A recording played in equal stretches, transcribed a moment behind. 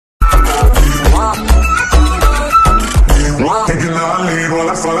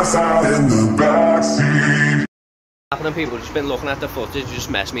out in the backseat. Happening, people just been looking at the footage, just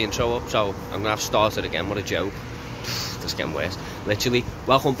messed me intro up, so I'm gonna have to start it again. What a joke. It's getting worse. Literally,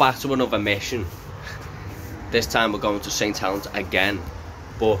 welcome back to another mission. This time we're going to St. Helens again,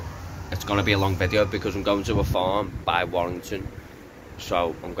 but it's gonna be a long video because I'm going to a farm by Warrington,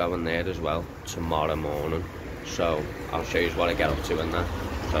 so I'm going there as well tomorrow morning. So I'll show you what I get up to and that.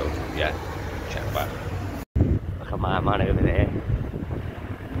 So yeah, check back. Look at my man over there.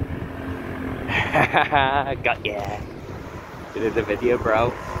 Got ya. You did the video,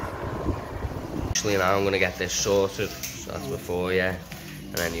 bro. Actually, now I'm gonna get this sorted. So that's before, yeah.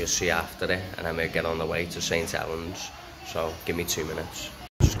 And then you'll see after it. And then we'll get on the way to St. Helens. So give me 2 minutes.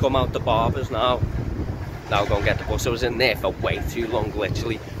 Just come out the barbers now. Now go and get the bus. I was in there for way too long,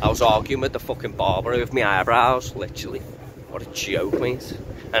 literally. I was arguing with the fucking barber with my eyebrows, literally. What a joke, mate.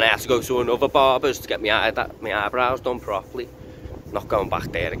 And I had to go to another barber's to get my eyebrows done properly. Not going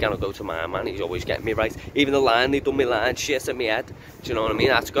back there again, I'll go to my man, he's always getting me right. Even the line, they done me line shit at my head. Do you know what I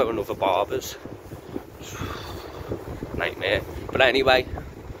mean? I had to go to another barber's. Nightmare. But anyway,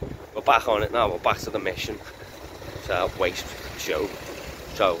 we're back on it now, we're back to the mission. So, waste show.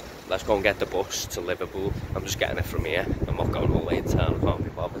 So, let's go and get the bus to Liverpool. I'm just getting it from here. I'm not going all the way in town, I can't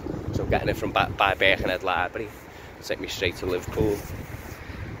be bothered. So I'm getting it from by Birkenhead Library. It'll take me straight to Liverpool.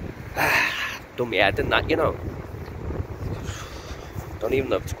 Done me head in that, you know. Don't even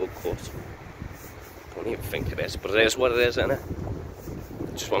know if it's a good cut. Don't even think it is, but it is what it is, isn't it?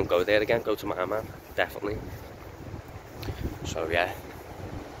 Just won't go there again, go to my man, definitely. So yeah.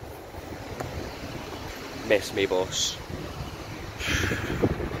 Miss me bus.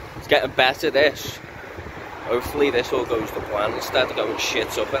 It's getting better, this. Hopefully this all goes to plan instead of going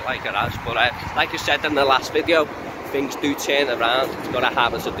shit up it like it has. But like I said in the last video, things do turn around. It's got a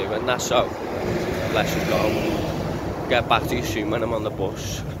habit of doing that, so let's just go. Get back to you soon when I'm on the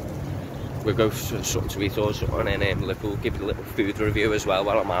bus. We'll go for something to eat or something in Liverpool. Give you a little food review as well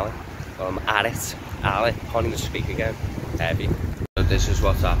while I'm at it. I can't even speak again. Heavy. So this is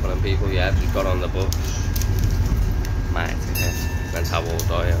what's happening, people. Yeah, I've just got on the bus. Mate, depends how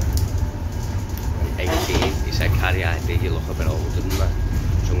old are you? 18. He said carry ID. You look a bit older than that.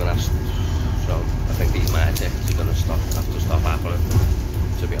 So I'm gonna have to, so I think these my tickets are gonna have to stop happening.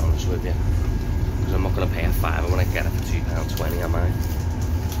 To be honest with you. I'm not going to pay a £5 when I get it for £2.20, am I? You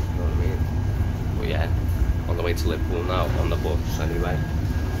know what I mean? But yeah, on the way to Liverpool now, on the bus anyway.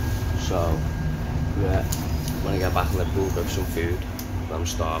 So, yeah, when I get back to Liverpool, go for some food. I'm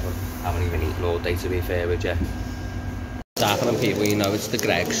starving. I haven't even eaten all day, to be fair with you. What's happening, people? You know, it's the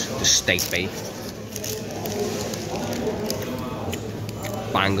Greggs, the steak bake.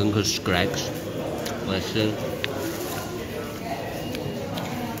 Banging because it's Greggs. Listen.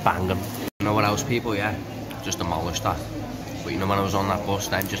 Banging. You know what else, people? Yeah, just demolished that. But you know when I was on that bus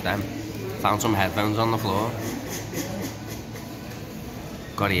then, just then, found some headphones on the floor.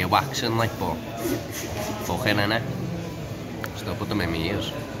 Got earwax in, like, but fucking in it. Still put them in my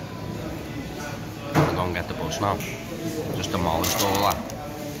ears. I'm gonna go and get the bus now. Just demolished all that.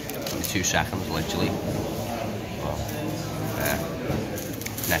 Only 2 seconds, literally. But,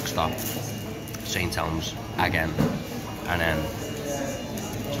 next stop, St. Helens again, and then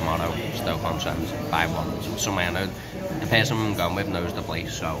tomorrow, Stoke-on-Trent, by one. Somewhere I know, the person I'm going with knows the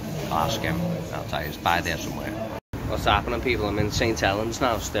place, so I'll ask him. I'll tell you, it's by there somewhere. What's happening, people? I'm in St. Helens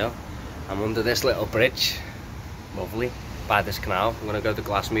now still. I'm under this little bridge. Lovely. By this canal. I'm going to go to the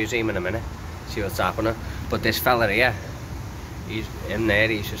Glass Museum in a minute. See what's happening. But this fella here, he's in there,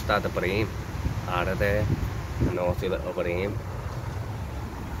 he's just had a bream. Out of there. A naughty little bream.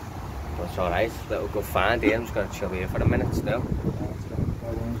 But it's alright. Little good find here. I'm just going to chill here for a minute still.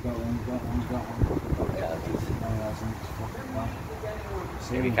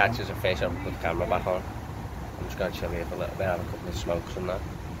 If he catches a fish, I'll put the camera back on. I'm just going to chill here for a little bit, have a couple of smokes and that.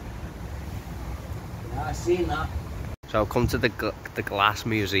 Yeah, I've seen that. So I've come to the Glass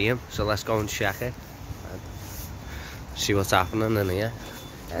Museum, so let's go and check it. And see what's happening in here.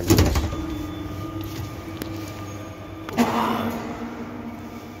 And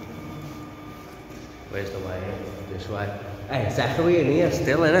where's the way in? This way. Hey, it's actually in here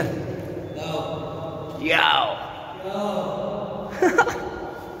still, innit? No. Yo! No.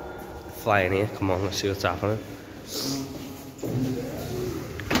 Fly in here, come on, let's see what's happening.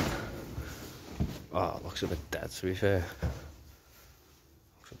 Oh, it looks a bit dead, to be fair.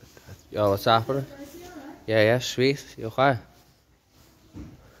 Looks a bit dead. Yo, what's happening? Yeah, sweet. You okay? Are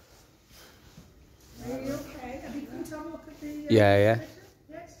you okay? Have you come to have a look at the... Yeah. Yeah,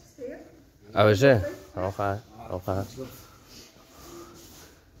 it's just here. Oh, is it? Okay.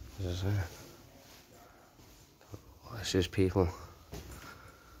 This is people.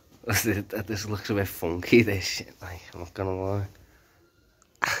 This looks a bit funky, this shit, like, I'm not gonna lie.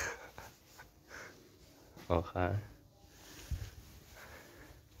 Okay.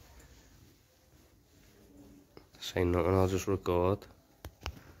 Say nothing, I'll just record.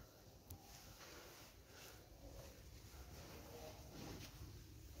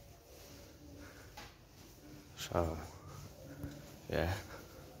 So, yeah.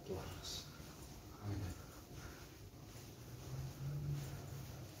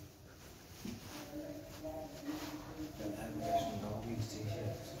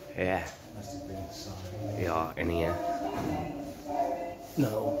 Yeah. Yeah, in here.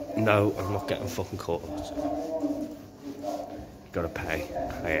 No, I'm not getting fucking caught. Gotta pay.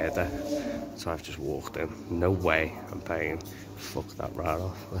 I heard that. So I've just walked in. No way I'm paying. Fuck that right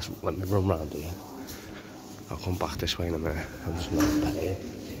off. Let me run round here. I'll come back this way in a minute. I'm just not paying.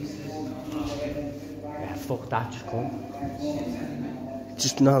 Yeah, fuck that, just come.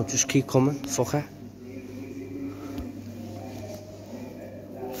 Just keep coming. Fuck it.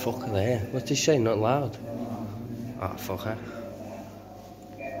 Fuck her there. What's this say? Not loud. Ah, fuck her.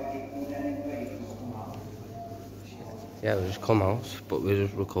 Yeah, we just come out, but we're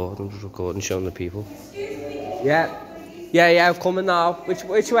just recording, showing the people. Yeah. Yeah, I'm coming now. Which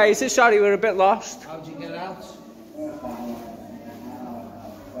way is it? Sorry, we're a bit lost. How'd you get out?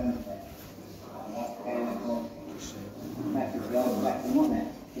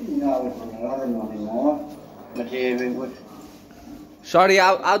 Sorry,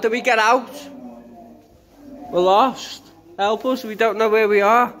 how do we get out? We're lost. Help us, we don't know where we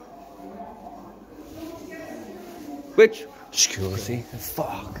are. Which? Security.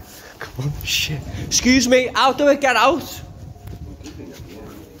 Fuck. Come on, shit. Excuse me, how do I get out?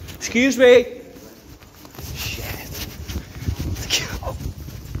 Excuse me. Shit.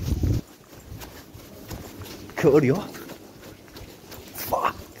 Cut you up.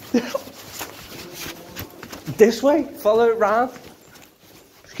 Fuck. This way, follow it round.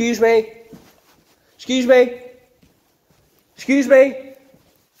 Excuse me. Excuse me. Excuse me.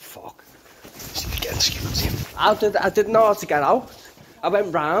 Fuck. Excuse him. I didn't know how to get out. I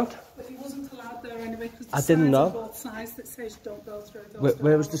went round. But he wasn't allowed there anyway because I didn't know. both sides that says don't go through those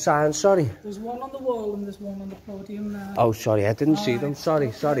Where was the sign? Sorry. There's one on the wall and there's one on the podium now. Oh, sorry, I didn't see them. Sorry.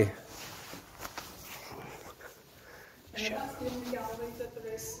 That's the only gallery that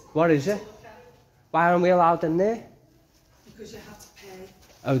there is. What is it? Why aren't we allowed in there? Because you have to pay.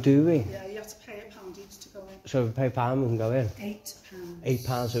 Oh, do we? Yeah, you have to pay £1 each to go in. So if we pay £1, we can go in? £8.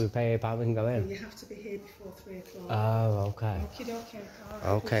 £8, so we pay £8, we can go in? You have to be here before 3 o'clock. Oh, okay. Okay. Right.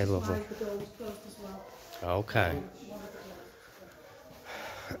 Okay, lovely. The door was closed as well. Okay.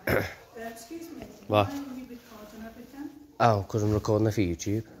 Excuse me. What? Why are you recording everything? Oh, because I'm recording it for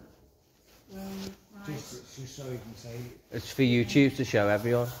YouTube. Right. Just so you can say. It's for YouTube to show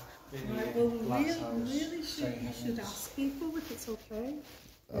everyone. Right, well, really you should ask people if it's okay.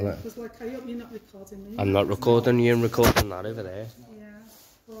 Because, like, I hope you're not recording me. I'm not recording you, I'm recording that over there. Yeah,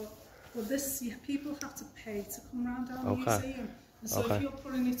 but people have to pay to come around our Okay. museum. And so if you're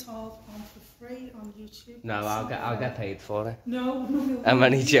putting it all on for free on YouTube... No, I'll get paid for it. No. I'm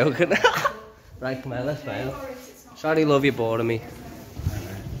only joking. Right, come on, let's fail. Sorry, love, you bored of me.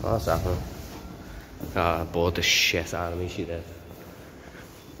 What's happening? Oh, bored the shit out of me, she did.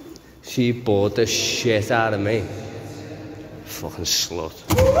 She bored the shit out of me. Fucking slut.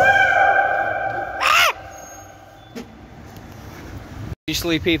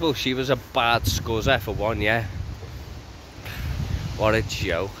 Seriously, people, she was a bad scuzzer for one, yeah. What a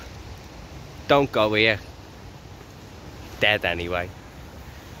joke. Don't go here. Dead anyway.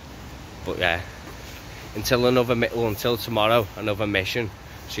 But yeah. Until tomorrow, another mission.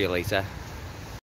 See you later.